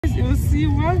Guys, you see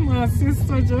what my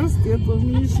sister just did to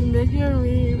me? She make it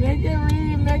rain.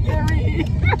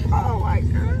 Oh my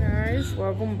god. Guys,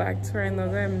 welcome back to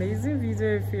another amazing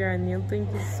video. If you are new, thank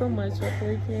you so much for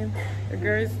clicking. The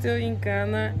girl is still in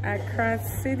Ghana, Accra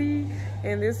City.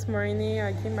 And this morning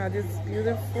I came at this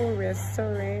beautiful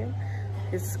restaurant.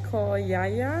 It's called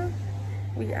Yaya.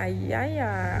 We are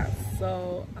Yaya.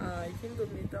 So I came to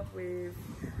meet up with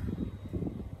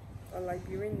a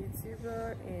Liberian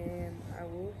YouTuber, and I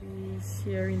will be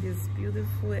sharing this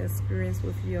beautiful experience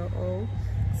with you all.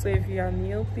 So if you are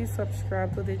new, please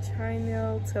subscribe to the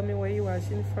channel. Tell me where you're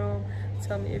watching from.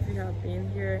 Tell me if you have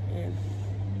been here, and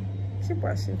keep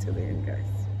watching till the end, guys.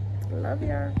 Love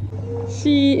ya.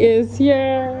 She is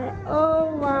here.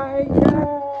 Oh my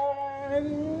god.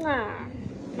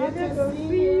 Good to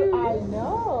see you. I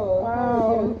know.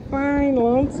 Wow, fine,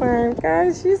 long time.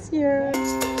 Guys, she's here.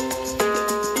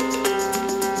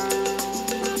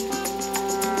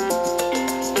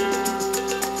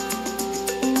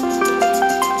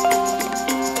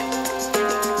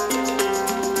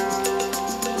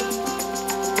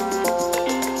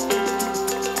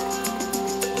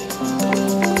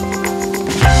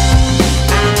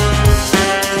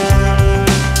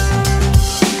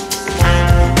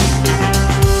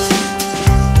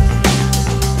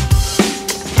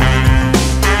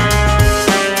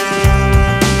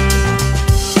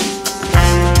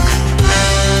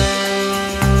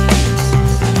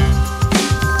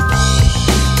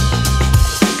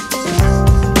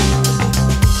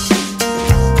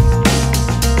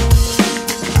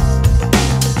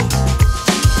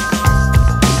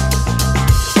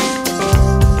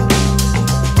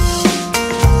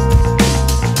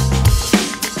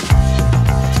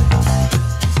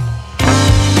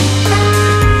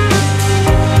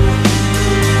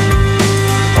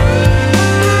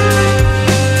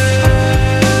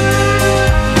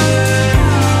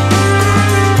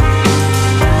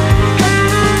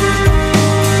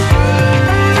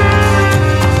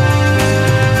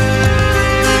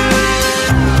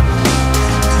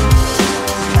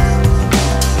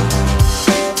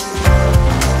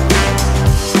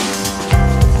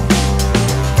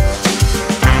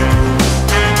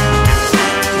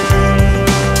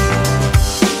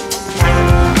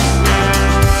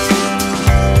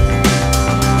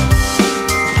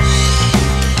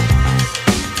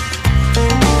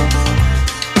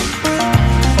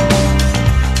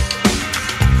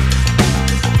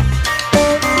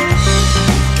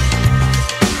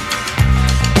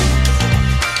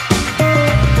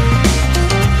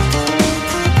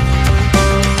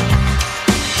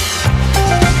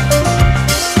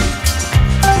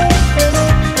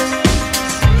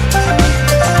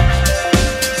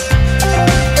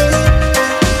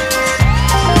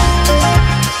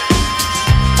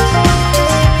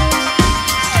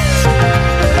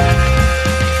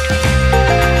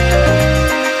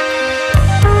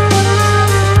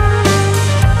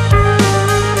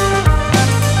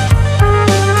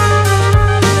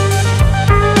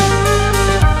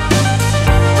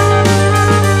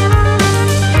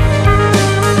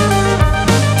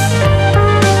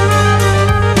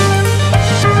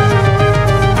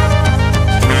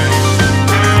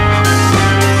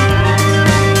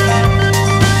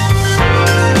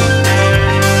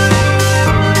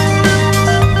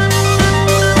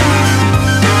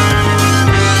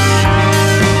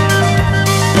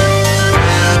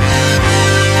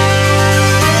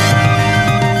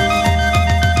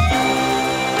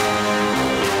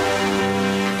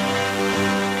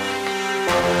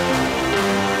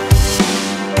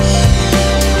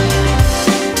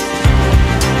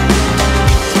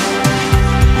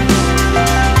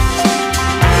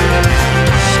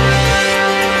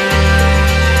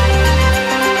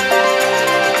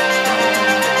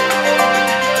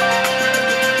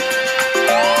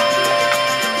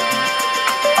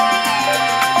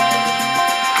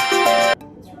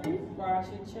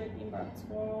 By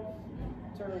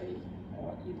 12:30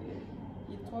 or either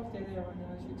 12:30 or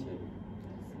now she check.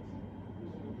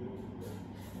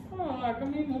 Oh, I can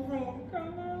move from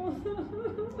Ghana.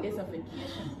 It's a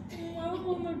vacation.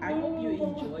 Oh, I hope you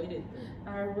enjoyed it. I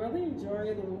really enjoyed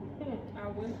it. I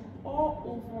went all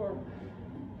over.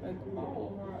 I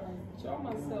enjoyed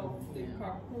myself. The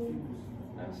Kaku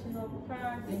National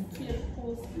Park, the Cape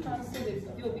Coast Park, so they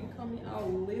still be coming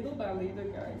out little by little,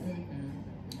 guys.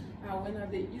 I went at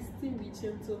the eastern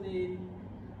region to the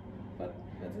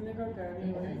botanical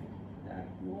garden, right? That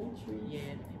one tree.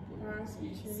 Yeah.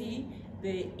 See,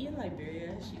 in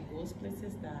Liberia, she goes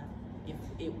places that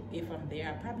if I'm there,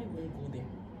 I probably won't go there.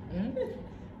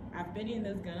 I've been in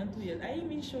this Ghana 2 years. I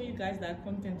even show you guys that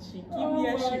content she came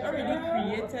here. She already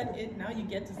created it. Now you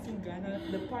get to see Ghana,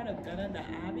 the part of Ghana that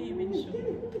I haven't even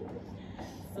shown.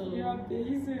 So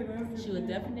she will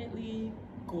definitely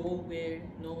go where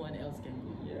no one else can go.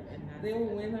 Yeah. And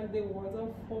then when the water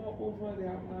fall over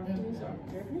their mountains,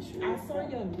 I saw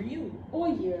your reel. Oh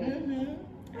yeah.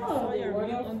 I saw your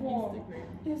reel on Instagram.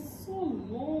 It's so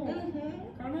long.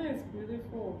 Ghana is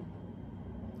beautiful.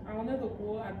 I wanted to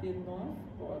go at the north,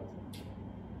 but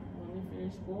when we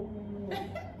finish go home.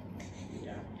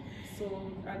 Yeah. So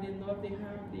at the north they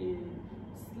have the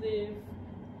slave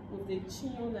with the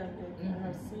chin and I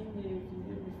have seen the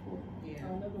video before. Yeah.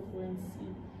 I wanted to go and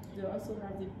see. They also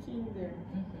have the king there.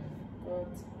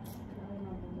 But I don't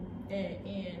know.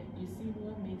 And you see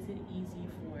what makes it easy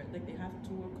for, like, they have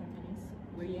tour companies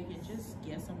where you can just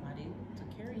get somebody to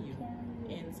carry you.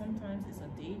 And sometimes it's a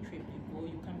day trip. You go,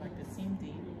 you come back the same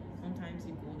day. Sometimes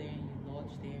you go there and you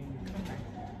lodge there and you come back.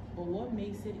 But what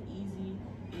makes it easy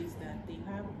is that they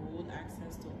have road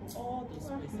access to all those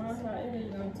places.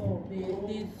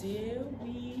 The day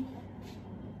we,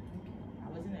 I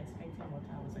wasn't expecting what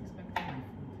I was expecting.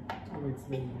 Oh, it's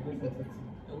the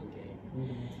Okay.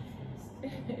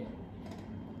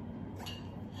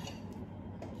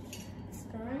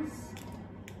 Guys,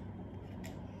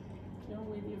 can't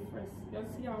wait here first. You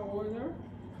see our order?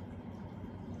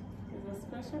 It's a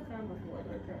special kind of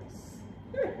order, guys.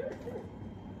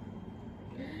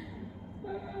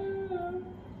 That's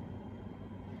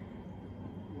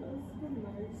so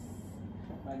nice.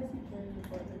 Why is he carrying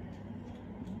for it?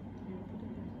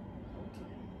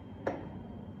 Okay.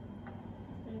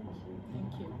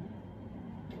 Thank you.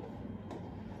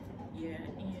 Yeah,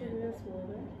 and so there's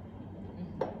water.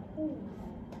 Oh.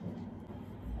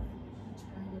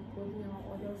 Trying to put me on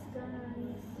other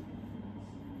guys.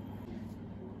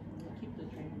 keep the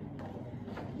train with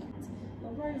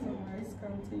Liberian is a nice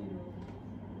country, you know.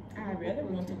 I really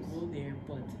want to go there,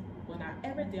 but when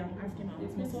every day I'm asking my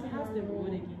husband, so how's the road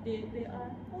again? They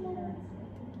are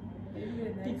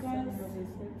because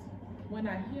when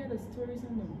I hear the stories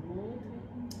on the road,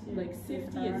 like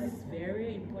safety is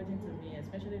very important to me,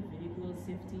 especially vehicle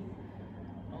safety.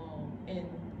 And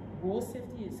road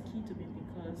safety is key to me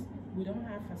because we don't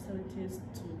have facilities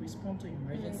to respond to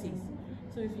emergencies.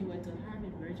 So if you were to have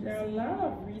emergency, there are a lot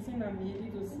of reasons I'm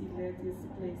able to see that this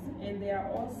place, and they are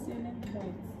all selling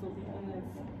points. To be honest,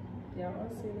 they are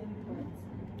all selling points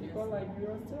because like we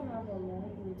still have a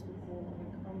long way to go when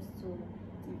it comes to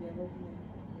development.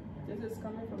 This is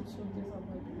coming from shoulders of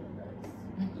my people, guys.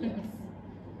 Yes,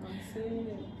 I'm saying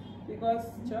it. Because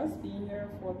just being here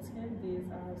for 10 days,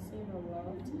 I have seen a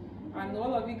lot. And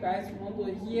all of you guys want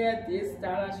to hear this,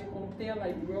 that I should compare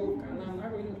Liberia with Ghana. I'm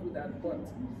not going to do that, but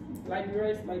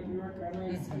Liberia is Liberia, Ghana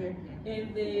is here.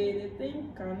 And the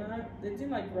thing Ghana, the thing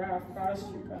Liberia have passed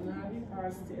through Ghana, I haven't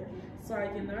passed there. So I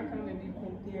cannot come and be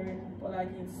comparing, but I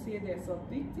can say there's a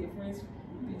big difference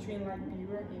between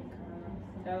Liberia and Ghana.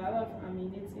 There are a lot of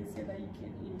amenities here that you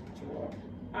can enjoy.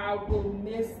 I will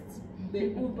miss the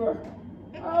Uber.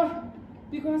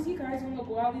 Because you guys want to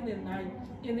go out in the night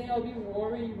and then I'll be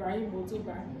worried riding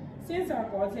motorbike. Since I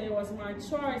got here, it was my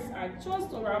choice. I chose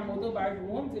to ride motorbike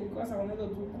one day because I wanted to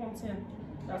do content.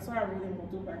 That's why I rode a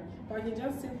motorbike. But I can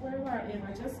just sit wherever I am.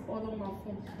 I just order my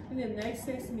phone. In the next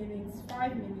 6 minutes,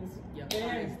 5 minutes, your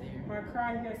car is there. My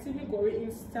car here. See me go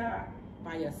in style.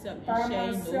 By yourself. By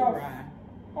myself. No ride.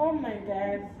 Oh my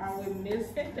God, I will miss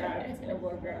that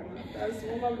ever Ghana. That's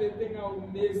one of the things I will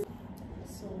miss.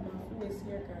 So my food is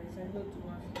here, guys. I will do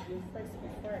my video first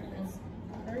before I eat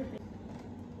everything.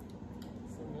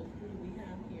 So look who we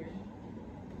have here.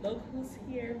 Look who's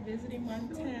here visiting my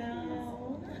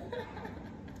town.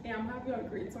 Yeah, I'm having a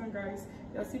great time, guys.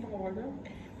 Y'all see my order?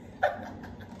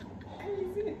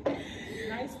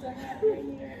 Nice to have you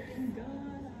here in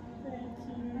Ghana. Thank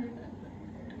you.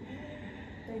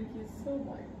 Thank you so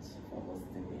much for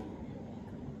hosting me.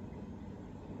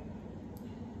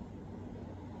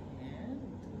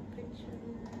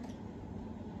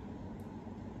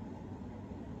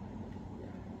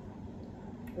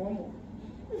 One more.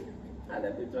 I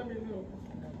let me tell you no.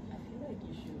 I feel like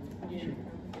you should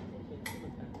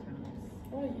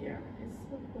Oh yeah, it's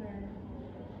so clear.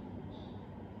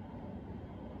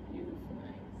 Beautiful.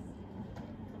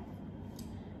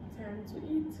 Time to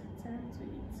eat. Time to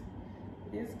eat.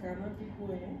 This Ghana people,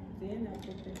 they not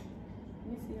okay. Let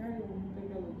me see how they want to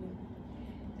build again.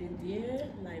 The dear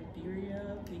Liberia,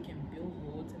 they can build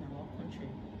roads in our country.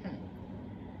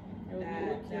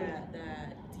 That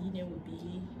dinner would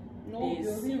be the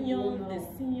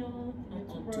senior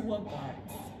tour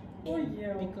guards. Oh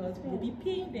yeah. Because we'll be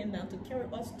paying them now to carry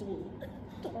us to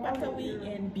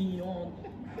Pataway and beyond.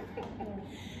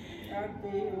 That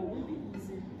day it won't be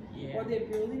easy. Yeah. But they're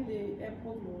building the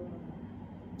airport road.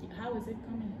 How is it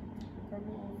coming?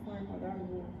 Coming on fine for that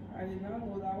road. I did not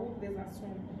know that whole place has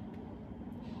swamp.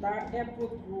 That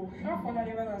airport road. How far that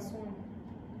even has swamp?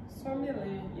 Swampy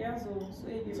years old.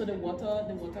 So the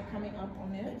water coming up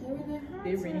on it.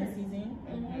 The rainy season.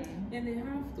 And they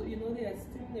have to, you know, they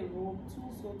extend the road too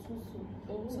so.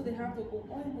 Oh. So they have to go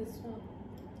all in the swamp.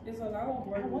 It's a lot of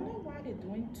work. I wonder why they're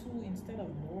doing 2 instead of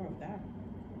more of that.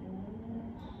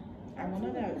 I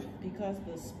wonder that because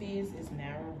the space is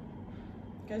narrow.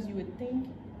 Because you would think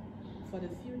for the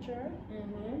future,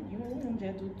 you won't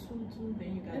just do 2,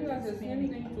 then you got to that's the same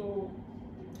thing to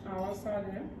our side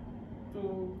there.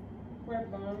 To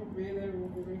Puebla, really,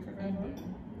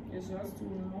 it's just too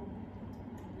now.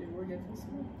 They were getting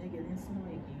snow. They're getting snow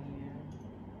again.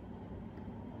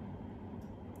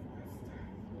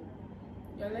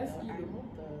 Yeah, let's eat I it.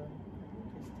 hope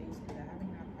this tastes good. I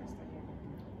haven't had pasta yet.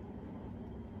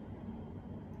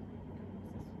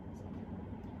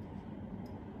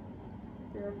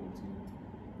 Terrible too.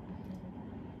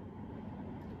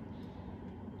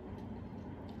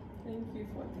 Thank you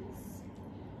for this.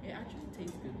 It actually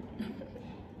tastes good.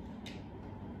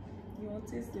 You want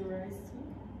to taste the rice too?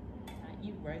 I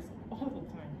eat rice all the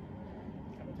time.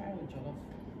 I'm tired of jollof.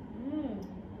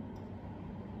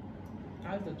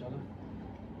 How's the jollof?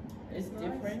 It's nice.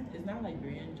 different. It's not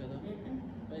Liberian jollof,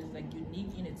 but it's like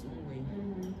unique in its own way.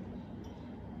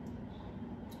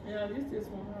 Yeah, at least this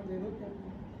one, how they look at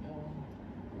me.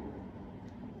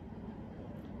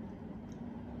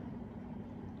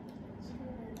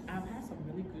 I've had some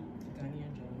really good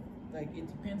Ghanaian jollof. Like it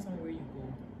depends on where you go.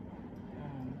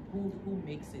 Who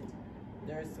makes it?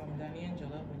 There's some Ghanaian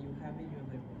jollof when you have it, you're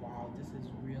like, wow, this is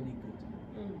really good.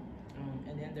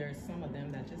 And then there's some of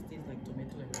them that just taste like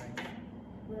tomato and rice.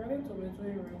 Really, tomato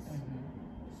and rice.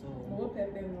 So No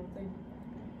pepper, nothing.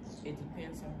 it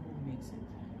depends on who makes it.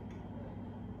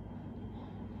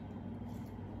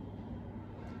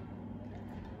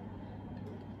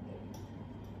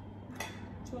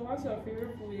 So what's your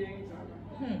favorite food here in Ghana?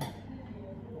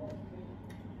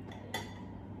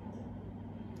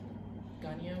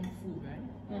 Ghanaian food, right?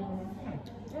 I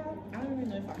don't even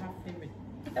know if I have favorite.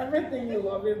 Everything you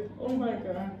love it. Oh my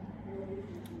god.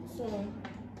 So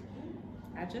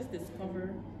I just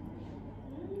discovered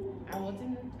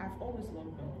I've always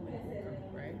loved banku and okra,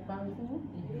 right? Banku?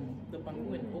 The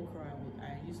banku and okra I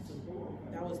used to,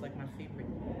 that was like my favorite.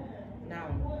 Now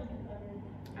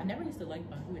I never used to like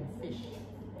banku and fish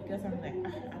because I'm like,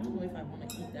 I don't know if I want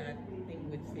to eat that thing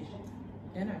with fish.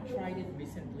 Then I tried it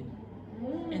recently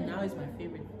and now it's my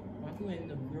favorite. Banku and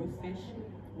the grilled fish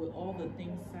with all the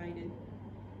things sided.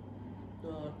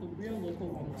 The real local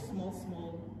one, small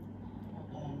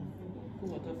cool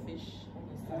water fish on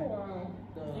the side. Oh wow.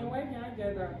 And where can I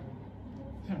get that?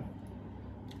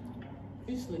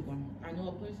 East Legon. I know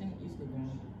a place in East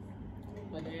Legon.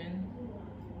 But then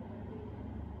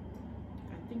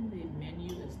I think the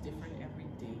menu is different every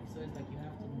day. So it's like you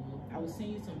have to know. I will send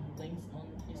you some links on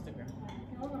Instagram.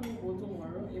 How can we go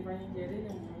tomorrow if I can get it in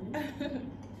the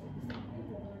morning?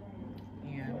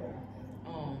 And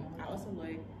I also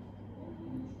like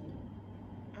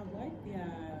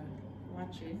their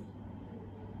watching.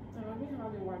 I mean how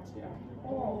they watch it.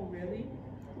 Oh, really?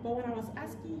 But when I was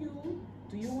asking you,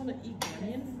 do you want to eat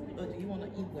Ghanaian food or do you want to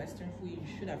eat Western food, you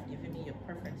should have given me your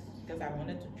preference because I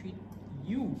wanted to treat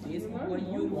you based on what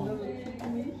you want.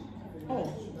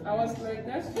 Oh. I was like,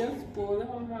 that's just cool. Let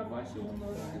her have what she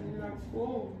wants and then like,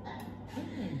 oh.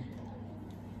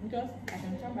 Because I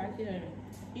can come back here and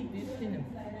eat this thing.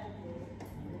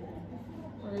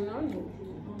 I love you.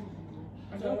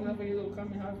 I just want for you to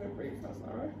come and have your breakfast,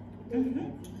 alright? I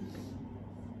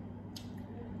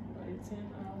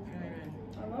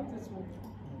love this one.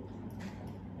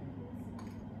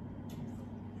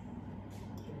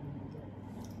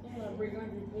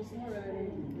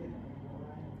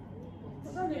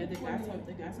 Yeah, they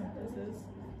got some places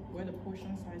where the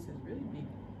portion size is really big.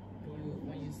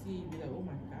 When you see, you're like, oh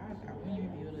my god, I won't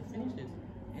even be able to finish this.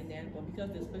 And then, but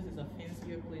because this place is a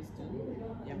fancier place too,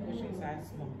 their portion size is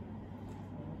small.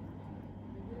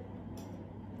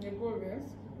 You go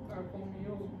rest. I'll come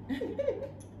here.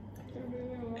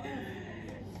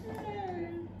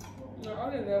 No,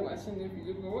 all of that watching the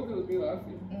video, but what do they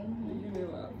laughing? They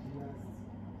laugh.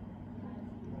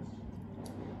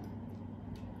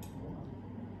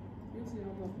 You see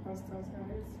how much pasta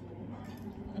guys?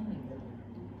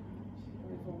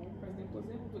 Because they was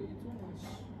able to eat too much.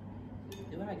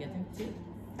 If I getting thick,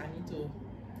 I need to.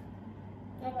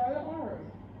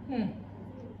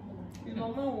 You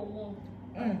don't know more.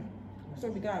 So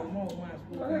we got more ones.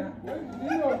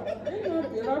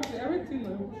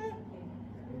 Everything.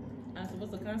 I'm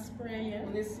supposed to come spray here.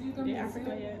 When they see them, The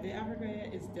Africa here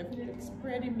is definitely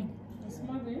spreading me. It's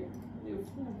money. Your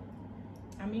food.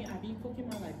 I mean, I be cooking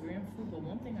my Liberian food, but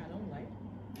one thing I don't like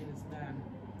is that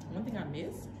one thing I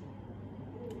miss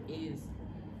is,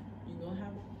 you know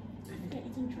how I feel like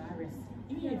eating dry rice.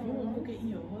 Even if you want to cook it in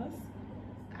your house,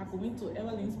 I go into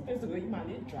Evelyn's place to go eat my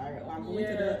little dry rice, or I go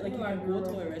into the like you can go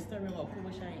to a restaurant or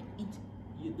Kobosha and eat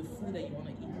the food that you want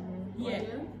to eat.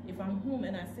 If I'm home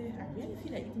and I say I really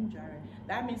feel like eating dry rice,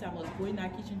 that means I must go in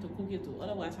that kitchen to cook it too.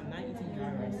 Otherwise, I'm not eating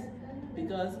dry rice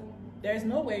because there's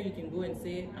nowhere you can go and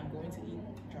say I'm going to eat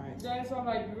dry rice. There's a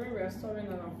Liberian restaurant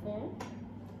on our phone.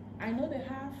 I know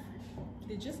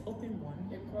they just opened one.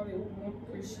 They call it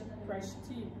fresh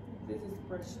tea. This is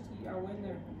fresh tea. I went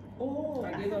there. Oh,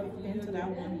 I haven't been to that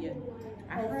one yet.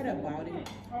 I heard about it.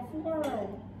 I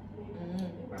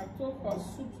took her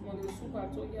soup, when the soup I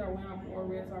told you I went up more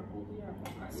red.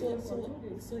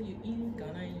 So you eat in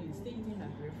Ghana and you stay eating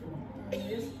that great food.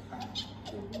 Yes.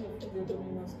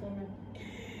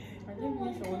 I didn't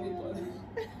finish on it.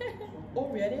 Oh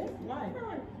really? Why?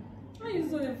 I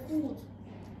used the food.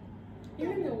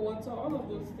 Even the water, all of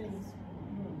those things.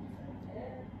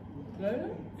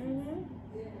 Really?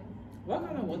 What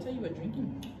kind of water you were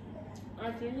drinking?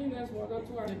 I'm drinking this water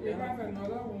too. I have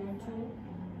another one too.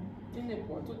 In the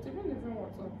bottle, different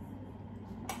water.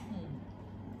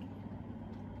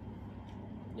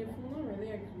 The food not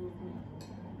really agree with me.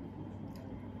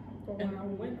 But when I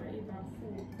went, I ate that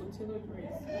food, potato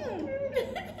rice.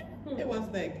 It was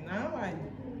like, now I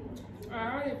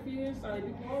had a feeling like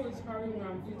people always having when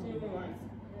I'm eating rice.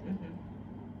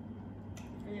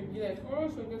 And you'd be like, oh,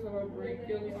 so there's a break,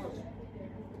 killing us.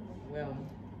 Well,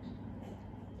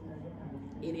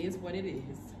 it is what it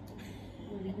is.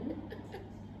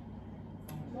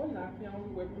 Don't laugh, I'm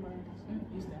only wiping my hands.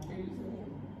 Use that.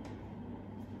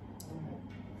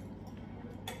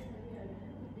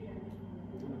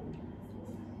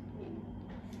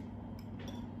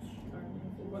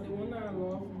 But the one that I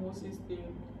love most is the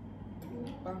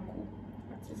banku.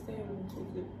 I tasted it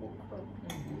with the okra.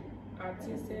 I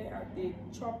tasted at the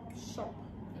chop shop.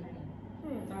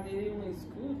 That area is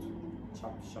good.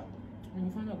 Chop shop. When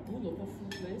you find a good local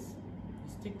food place, you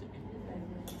stick to it.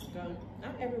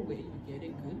 Not everywhere you get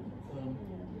it good, but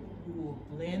you will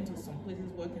blend to some places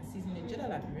where you can season it just like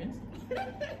Liberians.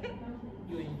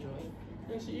 You enjoy it.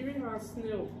 And she even has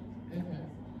snail.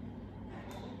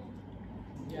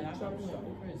 Yeah, that's what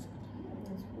okra is good.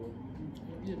 That's good.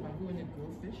 Maybe the bamboo and the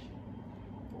grilled fish.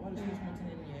 All the fish mountain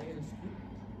in the area is good.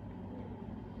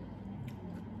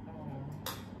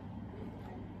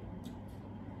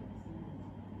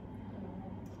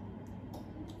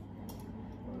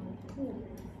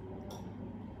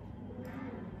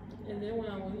 And then when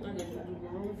I went and I did the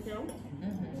room camp,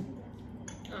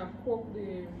 I cooked the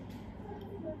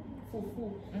fufu,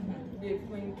 the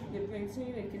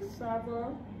plantain, the cassava.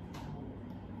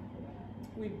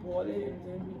 We boiled it and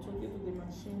then we took it to the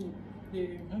machine, the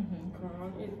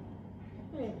ground it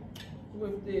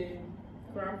with the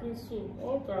crapping soup.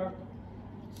 Oh God.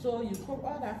 So you cook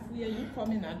all that food and you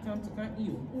come in that time to come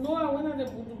eat? No, I went at the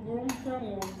room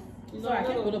camp. So I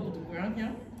can't go to the ground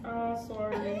camp?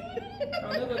 Sorry.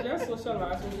 I never just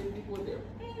socialize with the people there.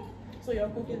 So you're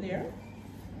cooking there?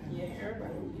 Yeah,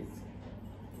 everybody eats.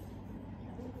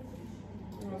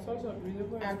 Such a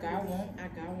beautiful I got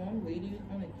one lady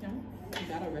on the camp. She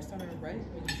got a restaurant right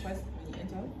when you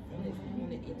enter on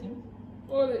the 18th.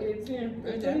 Oh, the 18th.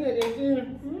 The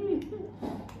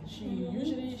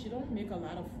 18th. She don't make a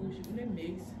lot of food. She only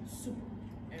makes soup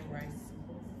and rice.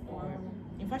 Or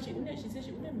in fact, she said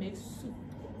she only makes soup.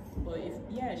 But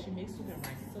she makes soup and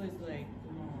rice. So it's like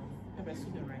pepper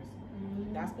soup and rice.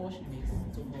 That's all she makes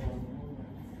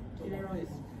to her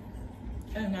place.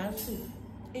 And that soup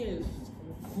is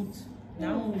good.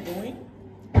 Now I'm going.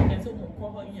 And so we'll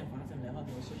call her in advance and let her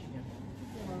know so she can.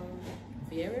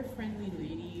 Very friendly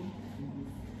lady.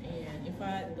 And in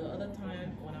fact, the other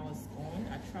time when I was gone,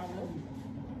 I traveled.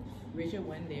 Richard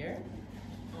went there.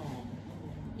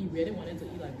 He really wanted to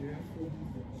eat Liberian food,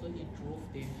 so he drove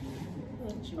there.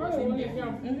 She was in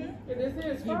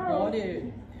there. He bought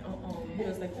it. He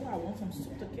was like, "Oh, I want some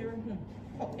soup to carry home."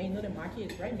 Oh, and you know the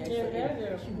market is right next to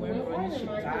it. She went running. She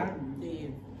got the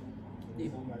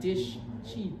dish.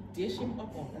 She dished him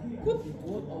up a good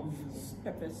bowl of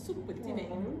pepper soup with it.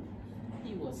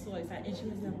 He was so excited, and she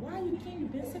was like, "Why you came?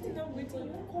 You've been sitting down waiting. You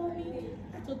don't call me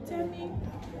to tell me.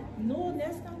 No,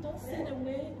 next time don't sit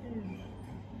away."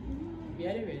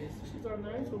 Very, very sweet. She's a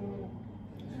nice woman.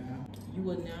 You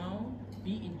will now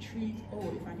be intrigued. Oh,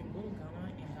 if I can go to Ghana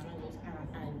and Ghana knows I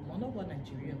wonder what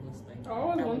Nigeria looks like. I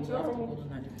always I want would to love to travel. go to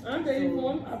Nigeria. And then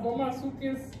even I bought my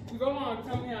suitcase. You don't want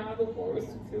to tell me I had to borrow a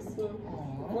suitcase. So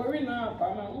worry now, I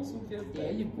buy my own suitcase.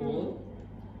 There you go.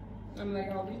 I'm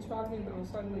like, I'll be traveling now,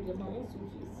 so I'm gonna get my own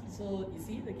suitcase. So you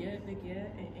see, they get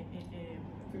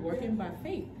working by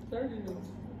faith. There you go.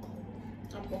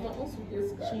 I bought my own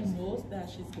suitcase, guys. She knows that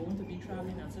she's going to be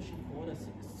traveling, and so she bought a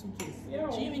suitcase. Yeah.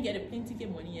 She didn't even get a plane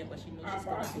ticket money yet, but she knows she's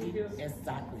going to be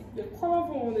exactly. The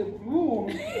colorful one, the blue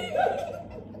one.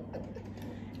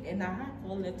 And I had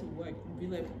called her to work and be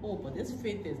like, oh, but this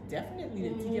faith is definitely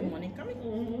the ticket money coming.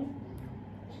 You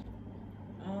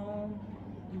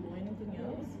want anything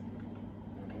else?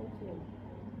 Okay.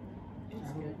 It's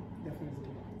good. Definitely.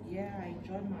 Yeah, I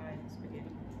enjoyed my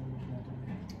spaghetti.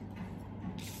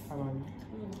 How about you?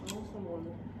 I want some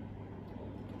water.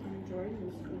 I'm enjoying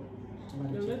this food. How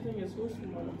about The you? other thing is so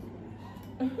small.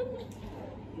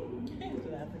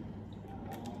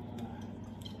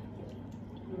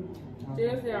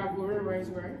 There's the Aburi rice,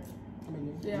 right? I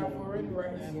mean, The Aburi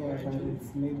rice. yeah, but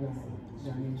it's made by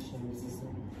Ghanaian chefs. So.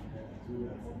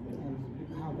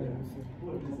 How about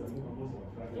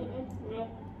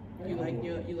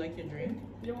you? You like your drink?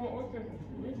 You want okay?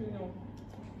 You know.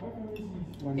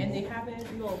 And they have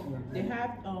it. No. They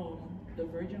have the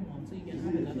virgin one, so you can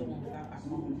have another one without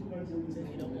alcohol. So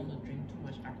you don't want to drink too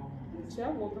much alcohol.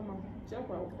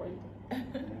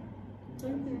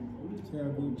 Thank you.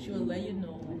 She will let you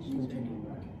know when she's ready.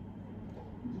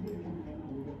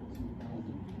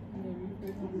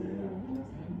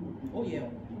 Oh yeah.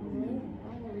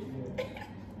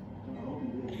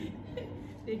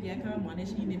 They get kind of money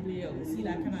she need to play. See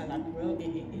that kind of like bro.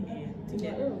 To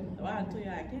get. Oh, I told you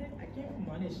I can't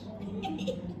manage.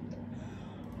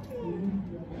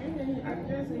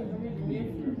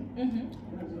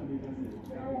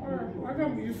 I got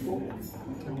beautiful. It's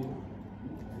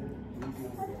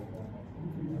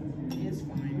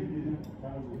fine.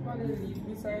 Why did you leave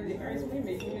beside the ice cream?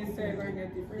 Making it say I get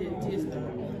different. It is not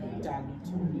dilute. That's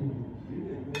the thing.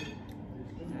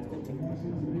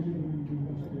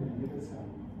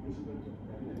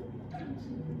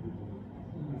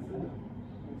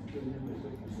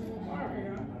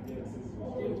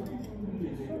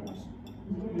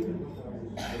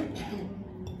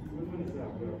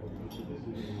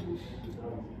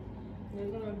 They're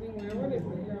gonna think whenever they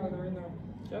play it out right now,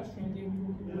 just drinking.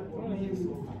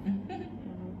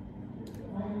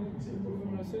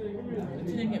 It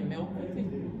didn't get milk, I think.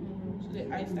 So the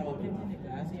ice that was put in the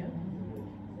glass here.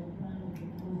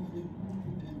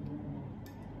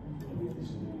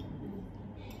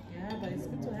 Yeah, but it's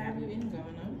good to have you in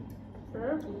Ghana.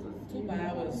 Too bad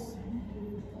I was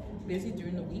busy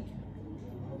during the week.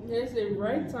 There's a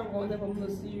right time for them to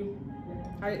see you.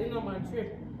 I end on my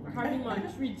trip, having my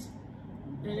treats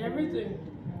and everything.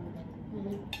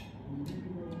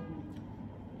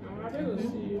 I'm happy to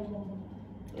see you.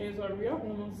 It's a real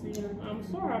one to see you. I'm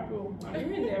so happy. I'm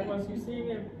even there because you see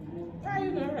him. Why are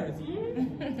you nervous?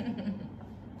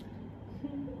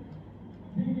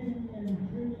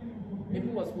 Maybe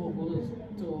it was for goes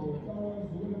to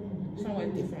somewhere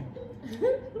different.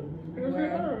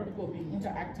 Where people will be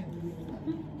interacting.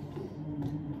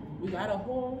 We got a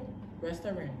whole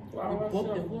restaurant. Wow, we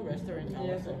booked the whole restaurant.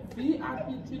 Yes, be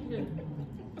happy treatment.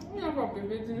 I'm not going to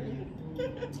be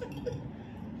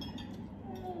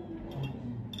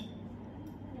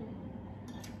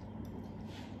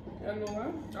you know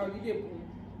what? I'll give you a pool.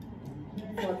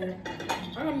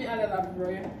 I'm going to add a lot, bro.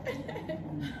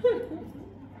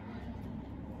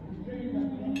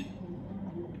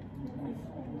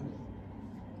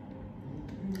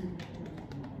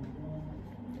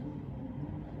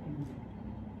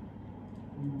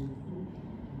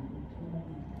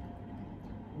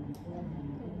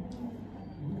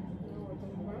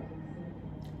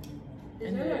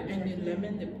 And the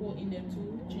lemon they put in there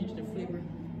too, change the flavor.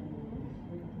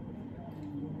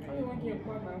 How you want to get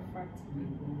quite my fat?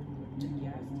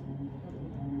 Yes.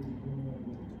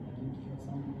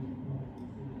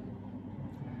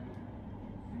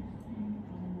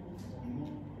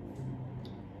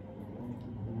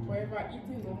 Whatever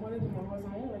eating normally to my house, I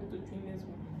don't like to drink this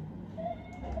one.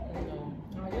 No.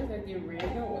 I just like the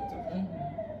regular water.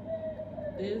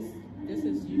 This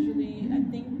is usually, I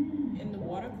think, in the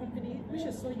water company, which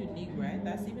is so unique, right?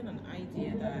 That's even an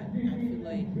idea that I feel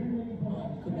like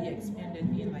could be expanded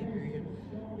in Liberia,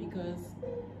 because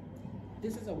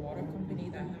this is a water company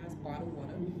that has bottled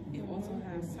water. It also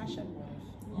has sachet waters.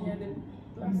 Yeah, the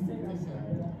plastic.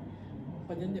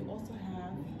 But then they also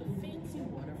have the fancy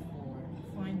water for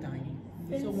fine dining.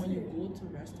 So when you go to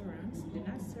restaurants, they're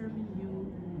not serving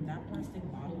you that plastic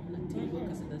bottle on the table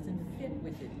because it doesn't fit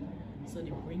with it. So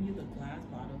they bring you the glass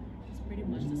bottle. It's pretty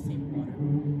much the same water.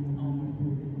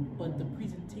 But the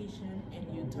presentation and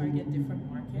you target different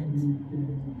markets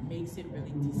makes it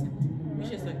really decent,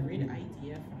 which is a great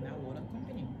idea from that water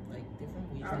company. Like different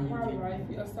ways that you can. Right,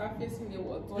 you start facing the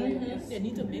water. They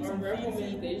need to make some fancy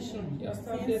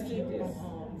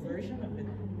version of it.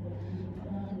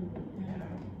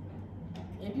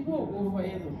 And people will go for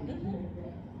it.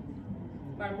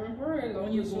 Like when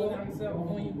you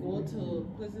go to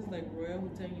places like Royal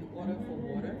Hotel, you order for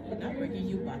water. They're not bringing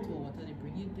you bottled water. They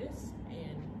bring you this,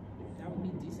 and that would be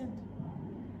decent.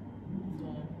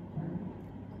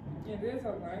 Yeah, there's a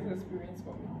nice experience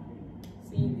for me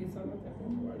seeing this other type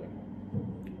of water.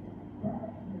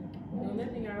 The only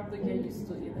thing I have to get used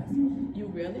to is that you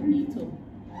really need to,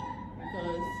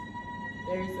 because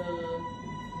there is a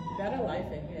better life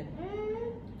ahead.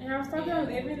 And I've started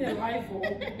living a life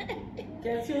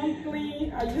get you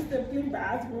clean. I used to clean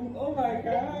bathroom. Oh my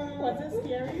god. Was it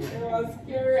scary? It was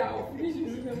scary. I'll finish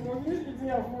using the book.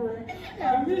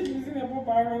 I finished using the book.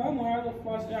 I don't know how to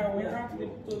flush it. I went out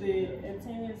to the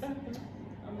attendants.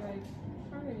 I'm like,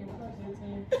 how can you flush the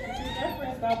attendant? I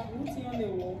pressed that blue tea on the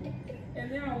wall. And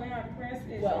then when I pressed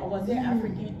it. Well, was it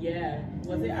African? Yeah.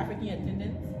 Was it African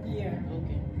attendants? Yeah.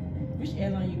 Okay. Which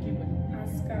airline you came with?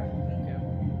 Ascar. Okay.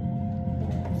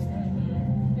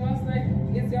 It was like,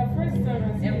 it's your first time.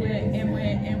 And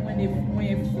when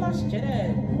they flush it,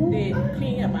 they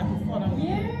clean your back and forth.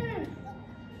 Yeah.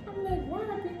 I'm like, what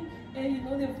happened? And you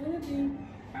know the funny thing,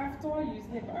 after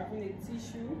using the bathroom, the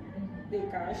tissue, they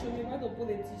can show me where to put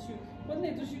the tissue. Put the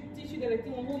tissue that I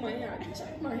think on my hand.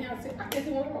 Check my hand. Say, I just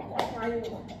want to wash my hand.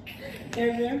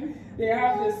 And then they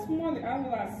have the small, they have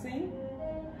that sink.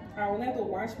 I wanted to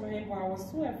wash my hand, but I was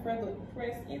so afraid to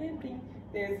press anything.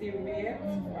 There's a red,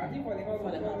 I think for the whole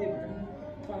of the body.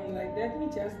 So I'm like, let me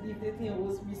just leave the thing. I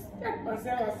was respect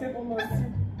myself. I said, oh my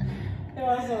God. It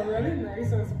was a really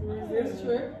nice experience. This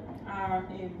trip, I'm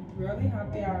really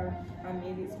happy I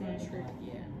made this one trip.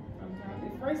 Yeah, I'm happy.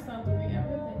 First time doing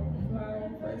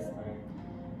everything. First time.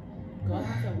 God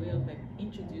has a way of like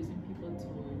introducing people to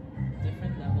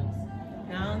different levels.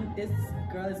 Now this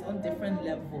girl is on different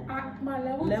level. My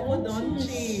level don't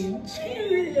change.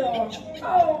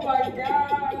 Oh my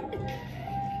god.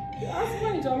 That's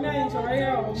what I enjoy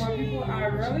it. My people, I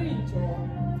really enjoy.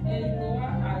 And you know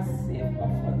what? I saved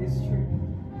up for this trip.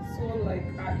 So like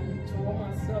I enjoy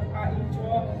myself.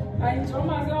 I enjoy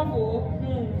myself.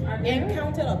 And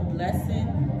counted a blessing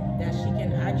that she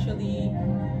can actually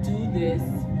do this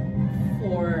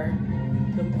for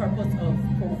the purpose of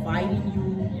providing you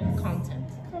content.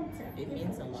 It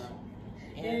means a lot.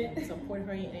 And support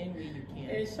her in any way you can.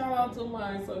 And shout out to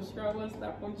my subscribers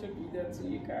that contributed to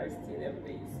you guys. Did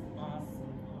amazing.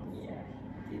 Awesome. Yeah,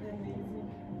 did amazing.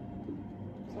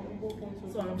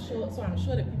 So I'm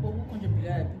sure the people who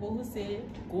contributed, the people who say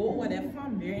go over there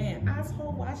from there and ask her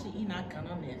why she in that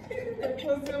Ghana. The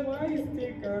person why you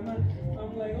stay Ghana.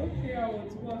 I'm like, okay, I will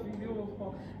do a video with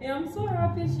her. And I'm so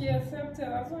happy she accepted.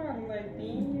 That's why I'm like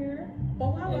being here.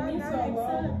 But why would I not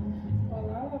accept? A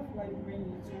lot of like great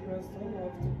YouTubers don't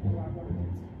love to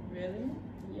collaborate. Really?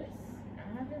 Yes.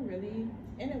 I haven't really,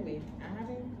 anyway, I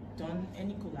haven't done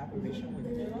any collaboration with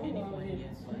anybody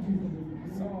yet.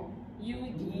 So you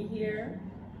being here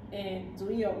and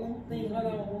doing your own thing,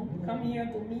 coming here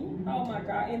to me, oh my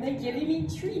god, and then giving me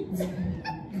treats.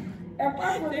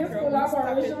 Apart from this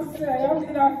collaboration, say I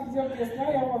did that video piece, now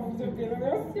I have a video piece.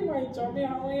 Let's see my job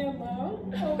how I am now.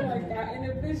 Oh my god, and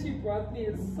the place she brought me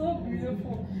is so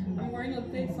beautiful. I'm going to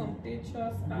take some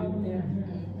pictures out there.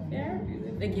 Very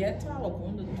beautiful. The get I was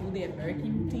going to do the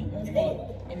American thing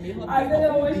and make her. I said,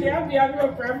 oh, she have to have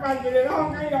your preference, but they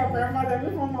don't have your preference.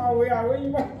 Every from my way, I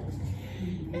will.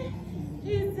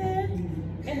 She said,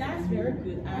 and that's very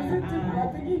good. I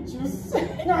think it's juice.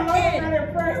 I'm not looking at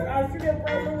the price. I see the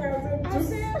price on there. I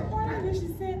said, what? And she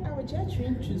said, I would just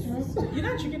drink juice. You're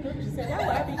not drinking no juice. She said, why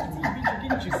would I be eating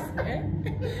drinking juice?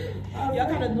 Y'all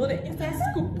gotta know the inside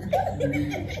scoop. I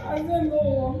said,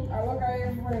 no. I look at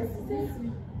your price.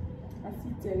 I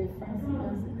see 35. I said,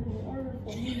 order for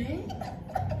me.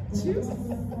 Juice?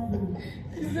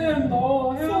 She said, no.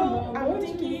 I'm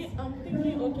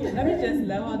thinking, okay, let me just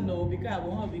let her know because I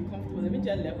want her to be comfortable. Let me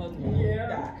just let her know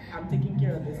that I'm taking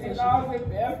care of this. And that was the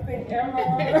best thing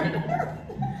ever.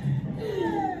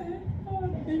 Oh,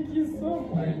 thank you so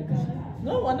much.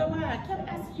 No wonder why I kept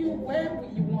asking you where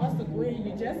you want us to go and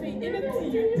you just say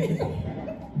anything you think.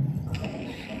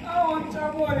 I want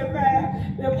trouble on the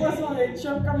back. The person on the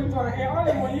truck coming to our head. All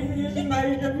the money you finish now,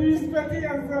 you can be respecting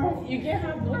yourself. You can't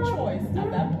have no choice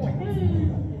at that point.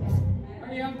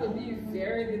 And you have to be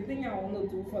very, the thing I want to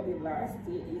do for the last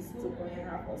day is to go and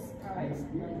have a style.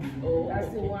 Oh, that's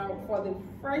the one for the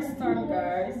first time,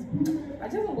 guys. I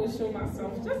just want to show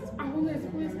myself. I want to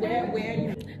experience where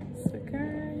you. So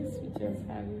guys, we just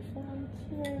having fun.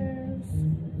 Cheers.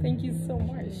 Thank you so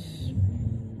much.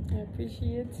 I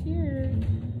appreciate it here.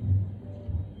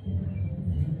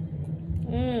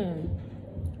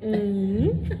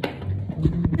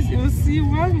 You see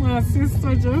what my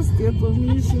sister just did to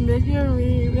me. She make it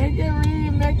rain.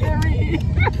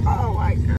 Oh my God.